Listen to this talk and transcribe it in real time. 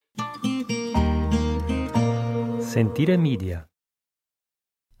Sentire Media.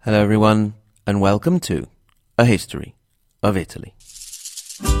 Hello everyone, and welcome to A History of Italy.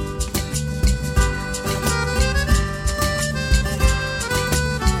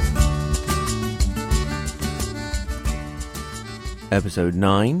 Episode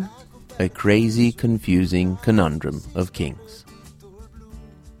 9, A Crazy, Confusing Conundrum of Kings.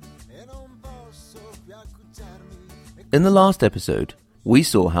 In the last episode, we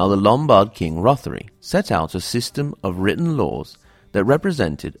saw how the Lombard king Rothari set out a system of written laws that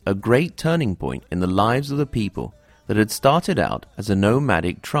represented a great turning point in the lives of the people that had started out as a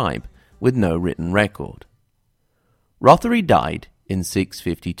nomadic tribe with no written record. Rothari died in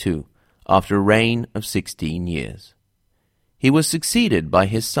 652, after a reign of 16 years. He was succeeded by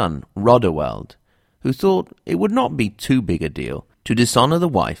his son Rodewald, who thought it would not be too big a deal to dishonor the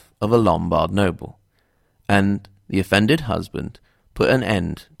wife of a Lombard noble, and the offended husband put an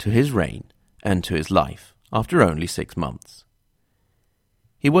end to his reign and to his life after only 6 months.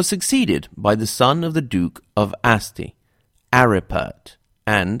 He was succeeded by the son of the Duke of Asti, Aripert,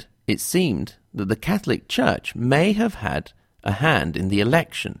 and it seemed that the Catholic Church may have had a hand in the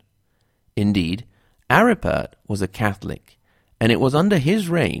election. Indeed, Aripert was a Catholic, and it was under his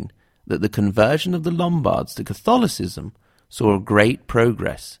reign that the conversion of the Lombards to Catholicism saw a great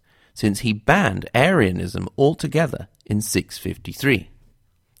progress, since he banned Arianism altogether in 653.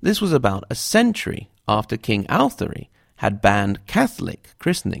 This was about a century after King Rothari had banned Catholic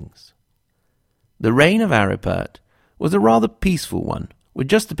christenings. The reign of Aripert was a rather peaceful one, with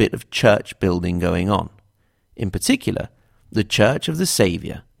just a bit of church building going on, in particular the Church of the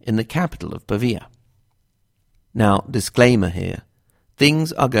Saviour in the capital of Pavia. Now, disclaimer here,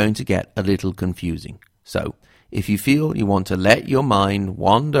 things are going to get a little confusing, so if you feel you want to let your mind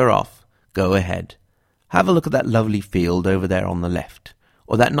wander off, go ahead. Have a look at that lovely field over there on the left,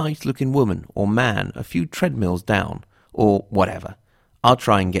 or that nice-looking woman or man a few treadmills down, or whatever. I'll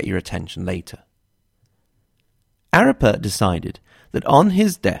try and get your attention later. Aripert decided that on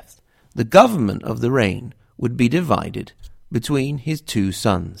his death, the government of the reign would be divided between his 2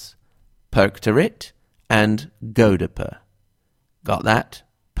 sons, Perctarit and Godeper. Got that?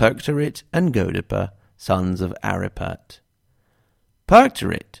 Perctarit and Godeper, sons of Aripert.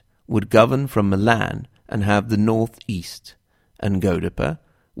 Perctarit would govern from Milan and have the northeast, and Godeper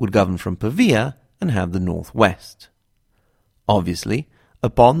would govern from Pavia and have the northwest. Obviously,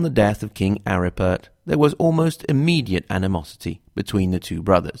 upon the death of King Aripert, there was almost immediate animosity between the 2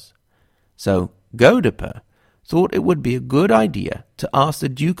 brothers. So Godeper thought it would be a good idea to ask the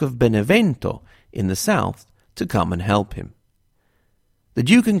Duke of Benevento in the south to come and help him. The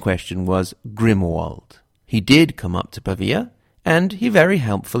duke in question was Grimoald. He did come up to Pavia, and he very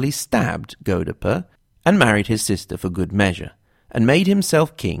helpfully stabbed Godeper and married his sister for good measure, and made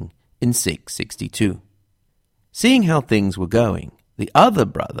himself king in 662. Seeing how things were going, the other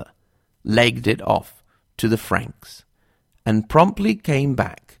brother legged it off to the Franks, and promptly came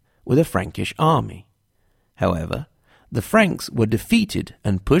back with a Frankish army. However, the Franks were defeated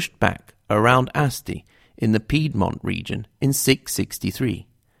and pushed back around Asti in the Piedmont region in 663,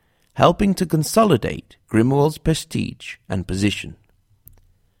 helping to consolidate Grimoald's prestige and position.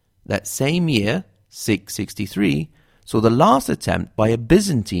 That same year, 663, saw the last attempt by a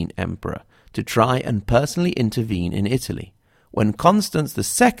Byzantine emperor to try and personally intervene in Italy, when Constans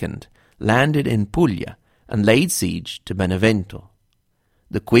II landed in Puglia and laid siege to Benevento.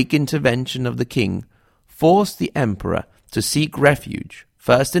 The quick intervention of the king forced the emperor to seek refuge,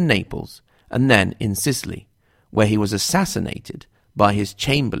 first in Naples and then in Sicily, where he was assassinated by his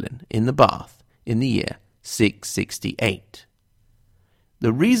chamberlain in the bath in the year 668.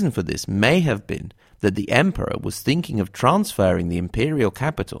 The reason for this may have been that the emperor was thinking of transferring the imperial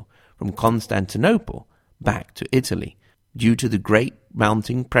capital from Constantinople back to Italy due to the great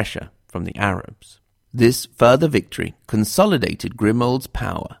mounting pressure from the Arabs. This further victory consolidated Grimoald's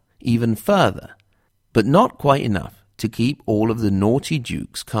power even further, but not quite enough to keep all of the naughty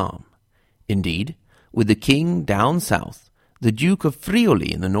dukes calm. Indeed, with the king down south, the Duke of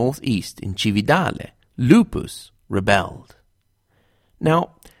Friuli in the northeast in Cividale, Lupus, rebelled.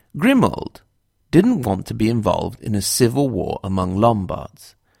 Now, Grimoald didn't want to be involved in a civil war among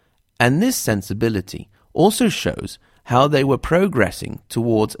Lombards, and this sensibility also shows how they were progressing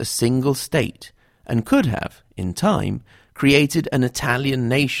towards a single state and could have, in time, created an Italian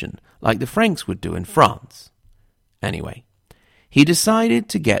nation like the Franks would do in France. Anyway, he decided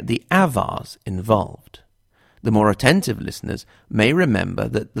to get the Avars involved. The more attentive listeners may remember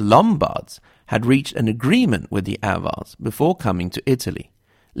that the Lombards had reached an agreement with the Avars before coming to Italy,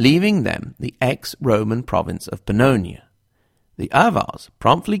 leaving them the ex-Roman province of Pannonia. The Avars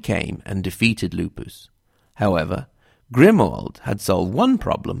promptly came and defeated Lupus. However, Grimoald had solved one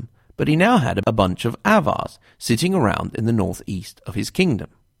problem, but he now had a bunch of Avars sitting around in the northeast of his kingdom.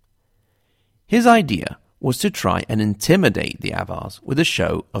 His idea was to try and intimidate the Avars with a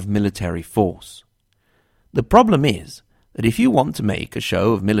show of military force. The problem is that if you want to make a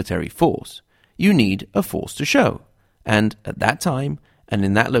show of military force, you need a force to show, and at that time and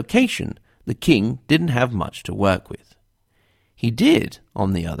in that location, the king didn't have much to work with. He did,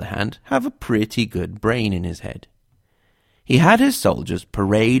 on the other hand, have a pretty good brain in his head. He had his soldiers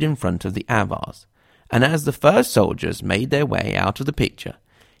parade in front of the Avars, and as the first soldiers made their way out of the picture,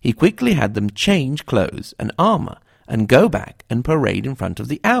 he quickly had them change clothes and armor and go back and parade in front of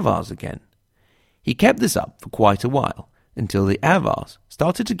the Avars again. He kept this up for quite a while, until the Avars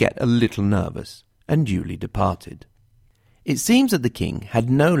started to get a little nervous and duly departed. It seems that the king had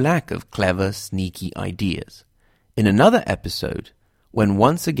no lack of clever, sneaky ideas. In another episode, when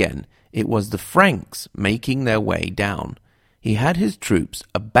once again it was the Franks making their way down, he had his troops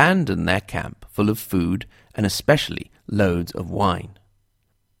abandon their camp full of food and especially loads of wine.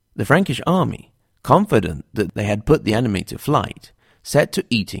 The Frankish army, confident that they had put the enemy to flight, set to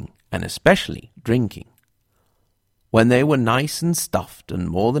eating and especially drinking. When they were nice and stuffed and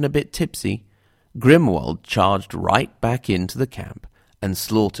more than a bit tipsy, Grimoald charged right back into the camp and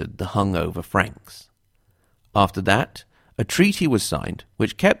slaughtered the hungover Franks. After that, a treaty was signed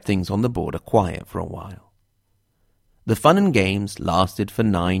which kept things on the border quiet for a while. The fun and games lasted for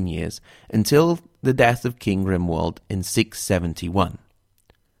 9 years until the death of King Grimoald in 671.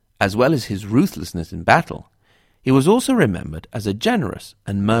 As well as his ruthlessness in battle, he was also remembered as a generous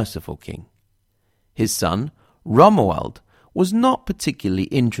and merciful king. His son, Romuald, was not particularly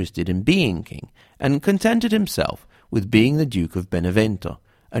interested in being king and contented himself with being the Duke of Benevento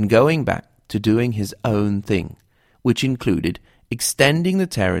and going back to doing his own thing, which included extending the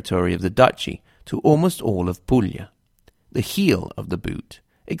territory of the duchy to almost all of Puglia, the heel of the boot,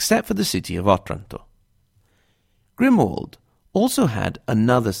 except for the city of Otranto. Grimoald also had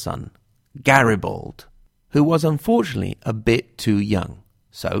another son, Garibald, who was unfortunately a bit too young,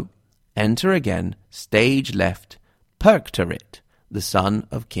 so enter again, stage left, Perctarit, the son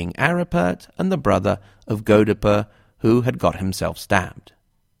of King Aripert and the brother of Godipur, who had got himself stabbed.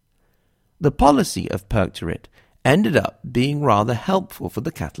 The policy of Perctarit ended up being rather helpful for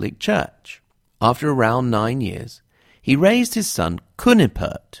the Catholic Church. After around 9 years, he raised his son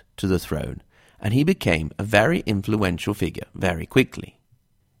Cunipert to the throne, and he became a very influential figure very quickly.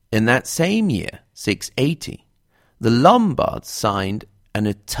 In that same year, 680, the Lombards signed an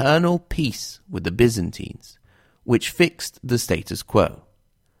eternal peace with the Byzantines, which fixed the status quo.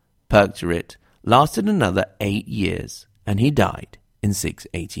 Perctarit lasted another 8 years, and he died in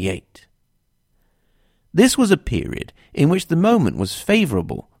 688. This was a period in which the moment was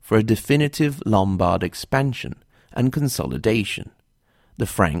favourable for a definitive Lombard expansion and consolidation. The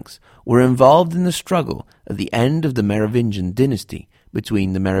Franks were involved in the struggle at the end of the Merovingian dynasty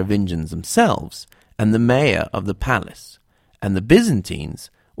between the Merovingians themselves and the mayor of the palace, and the Byzantines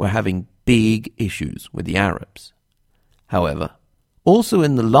were having big issues with the Arabs. However, also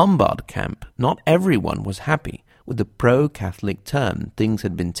in the Lombard camp, not everyone was happy with the pro-Catholic turn things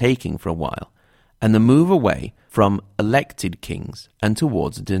had been taking for a while, and the move away from elected kings and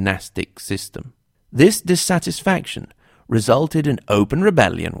towards a dynastic system. This dissatisfaction resulted in open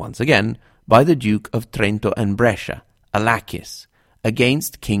rebellion once again by the Duke of Trento and Brescia, Alakis,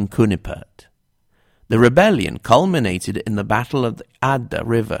 against King Cunipert. The rebellion culminated in the Battle of the Adda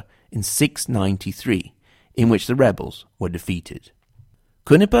River in 693, in which the rebels were defeated.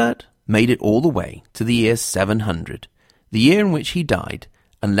 Cunipert made it all the way to the year 700, the year in which he died,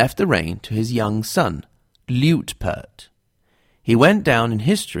 and left the reign to his young son, Liutpert. He went down in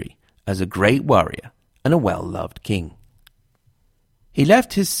history as a great warrior and a well-loved king. He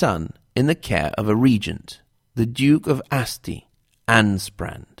left his son in the care of a regent, the Duke of Asti,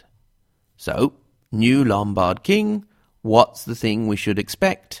 Ansprand. So, new Lombard king, what's the thing we should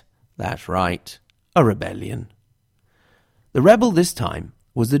expect? That's right, a rebellion. The rebel this time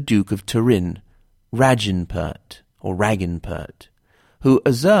was the Duke of Turin, Raginpert, who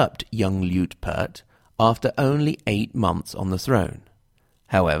usurped young Liutpert after only 8 months on the throne.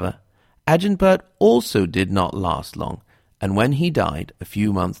 However, Aginpert also did not last long, and when he died a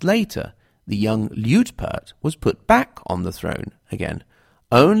few months later, the young Liutpert was put back on the throne again,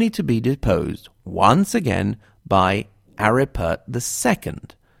 only to be deposed once again by Aripert II,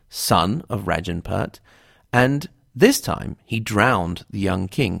 son of Raginpert, and this time he drowned the young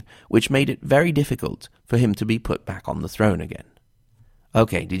king, which made it very difficult for him to be put back on the throne again.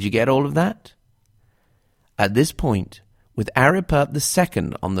 Okay, did you get all of that? At this point, with Aripert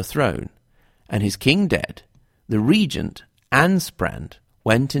II on the throne, and his king dead, the regent, Ansprand,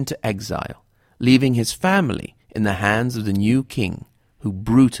 went into exile, leaving his family in the hands of the new king, who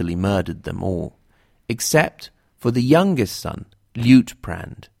brutally murdered them all, except for the youngest son,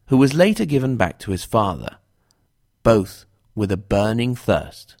 Liutprand, who was later given back to his father, both with a burning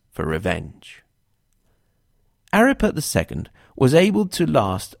thirst for revenge. Aripert II was able to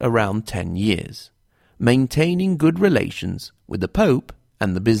last around 10 years, maintaining good relations with the Pope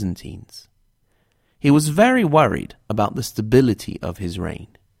and the Byzantines. He was very worried about the stability of his reign.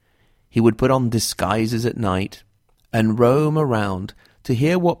 He would put on disguises at night and roam around to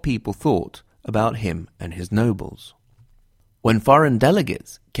hear what people thought about him and his nobles. When foreign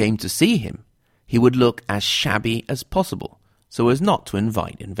delegates came to see him, he would look as shabby as possible so as not to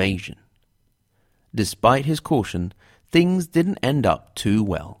invite invasion. Despite his caution, things didn't end up too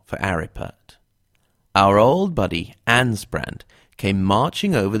well for Aripert. Our old buddy Ansprand came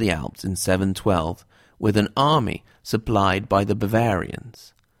marching over the Alps in 712 with an army supplied by the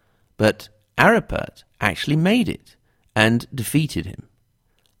Bavarians. But Aripert actually made it and defeated him.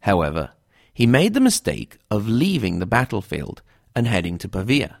 However, he made the mistake of leaving the battlefield and heading to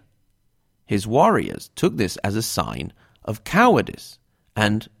Pavia. His warriors took this as a sign of cowardice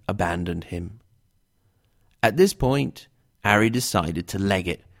and abandoned him. At this point, Ari decided to leg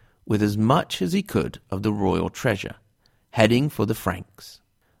it with as much as he could of the royal treasure, heading for the Franks.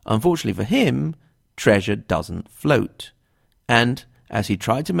 Unfortunately for him, treasure doesn't float, and as he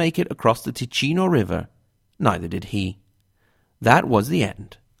tried to make it across the Ticino River, neither did he. That was the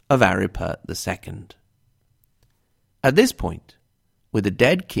end of Aripert II. At this point, with a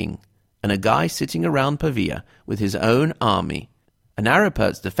dead king and a guy sitting around Pavia with his own army, and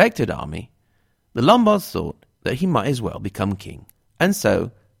Aripert's defected army, the Lombards thought that he might as well become king, and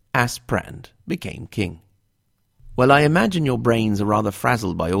so Ansprand became king. Well, I imagine your brains are rather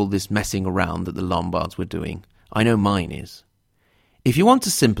frazzled by all this messing around that the Lombards were doing. I know mine is. If you want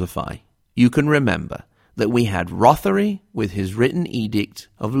to simplify, you can remember that we had Rothari with his written edict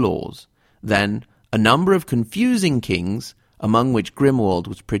of laws, then a number of confusing kings, among which Grimwald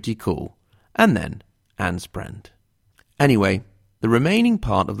was pretty cool, and then Ansprand. Anyway, the remaining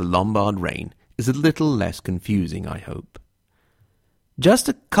part of the Lombard reign is a little less confusing, I hope. Just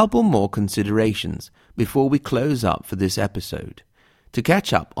a couple more considerations before we close up for this episode, to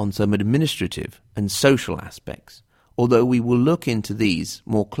catch up on some administrative and social aspects, although we will look into these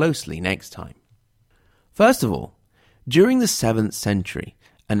more closely next time. First of all, during the 7th century,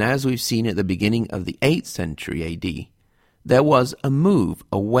 and as we've seen at the beginning of the 8th century AD, there was a move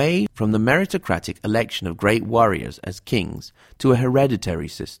away from the meritocratic election of great warriors as kings to a hereditary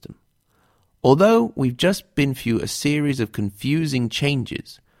system. Although we've just been through a series of confusing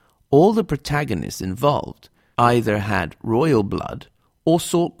changes, all the protagonists involved either had royal blood or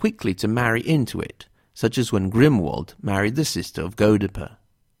sought quickly to marry into it, such as when Grimwald married the sister of Godeper.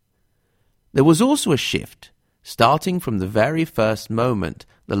 There was also a shift, starting from the very first moment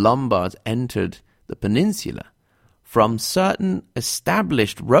the Lombards entered the peninsula, from certain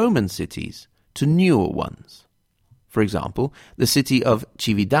established Roman cities to newer ones. For example, the city of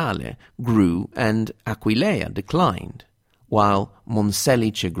Cividale grew and Aquileia declined, while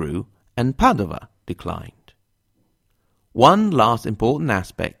Monselice grew and Padova declined. One last important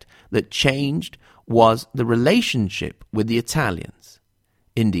aspect that changed was the relationship with the Italians.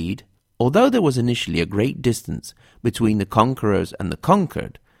 Indeed, although there was initially a great distance between the conquerors and the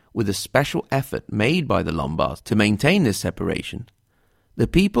conquered, with a special effort made by the Lombards to maintain this separation, the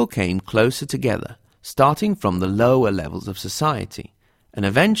people came closer together, starting from the lower levels of society, and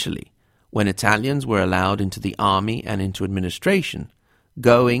eventually, when Italians were allowed into the army and into administration,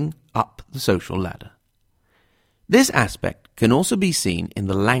 going up the social ladder. This aspect can also be seen in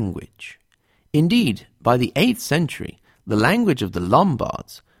the language. Indeed, by the 8th century, the language of the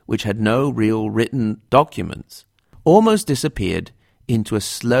Lombards, which had no real written documents, almost disappeared into a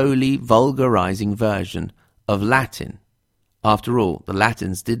slowly vulgarizing version of Latin. After all, the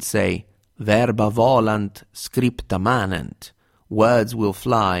Latins did say, verba volant, scripta manent. Words will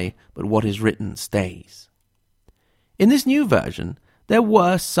fly, but what is written stays. In this new version, there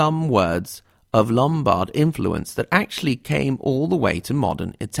were some words of Lombard influence that actually came all the way to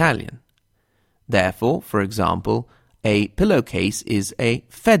modern Italian. Therefore, for example, a pillowcase is a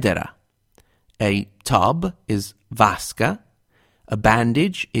federa, a tub is vasca, a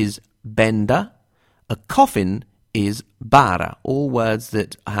bandage is benda, a coffin is bara, all words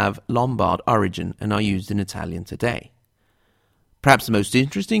that have Lombard origin and are used in Italian today. Perhaps the most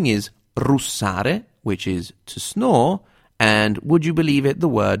interesting is russare, which is to snore, and would you believe it, the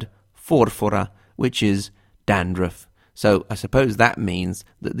word forfora, which is dandruff. So I suppose that means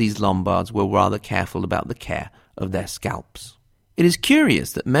that these Lombards were rather careful about the care of their scalps. It is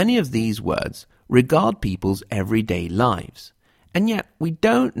curious that many of these words regard people's everyday lives, and yet we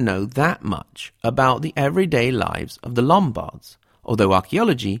don't know that much about the everyday lives of the Lombards, although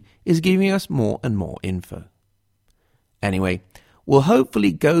archaeology is giving us more and more info. Anyway, we'll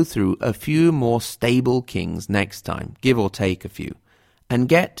hopefully go through a few more stable kings next time, give or take a few, and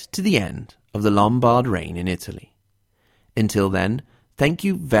get to the end of the Lombard reign in Italy. Until then, thank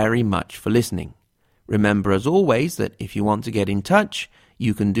you very much for listening. Remember, as always, that if you want to get in touch,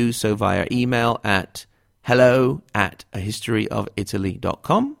 you can do so via email at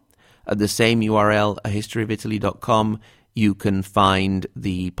hello@ahistoryofitaly.com. At the same URL, ahistoryofitaly.com, you can find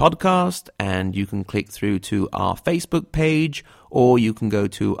the podcast and you can click through to our Facebook page, or you can go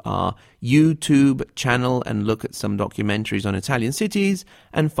to our YouTube channel and look at some documentaries on Italian cities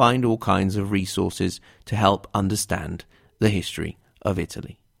and find all kinds of resources to help understand the history of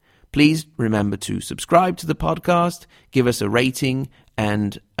Italy. Please remember to subscribe to the podcast, give us a rating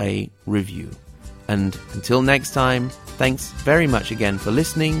and a review. And until next time, thanks very much again for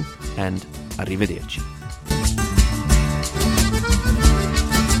listening, and arrivederci.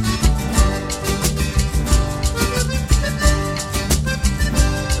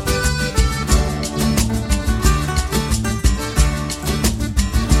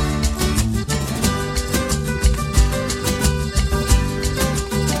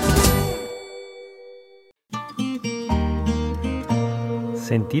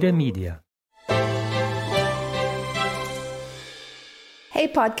 Sentire Media. Hey,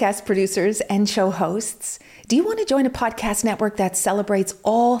 podcast producers and show hosts. Do you want to join a podcast network that celebrates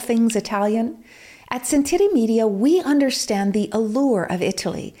all things Italian? At Sentire Media, we understand the allure of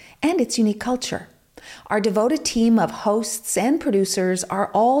Italy and its unique culture. Our devoted team of hosts and producers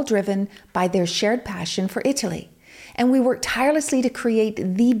are all driven by their shared passion for Italy. And we work tirelessly to create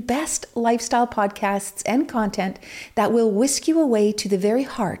the best lifestyle podcasts and content that will whisk you away to the very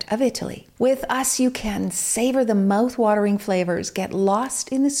heart of Italy. With us, you can savor the mouth-watering flavors, get lost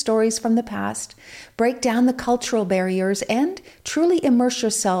in the stories from the past, break down the cultural barriers, and truly immerse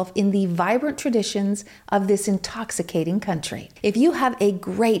yourself in the vibrant traditions of this intoxicating country. If you have a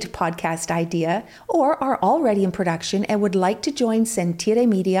great podcast idea or are already in production and would like to join Sentire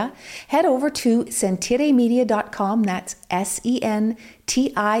Media, head over to sentiremedia.com, that's SENTIRE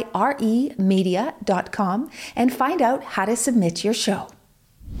media.com, and find out how to submit your show.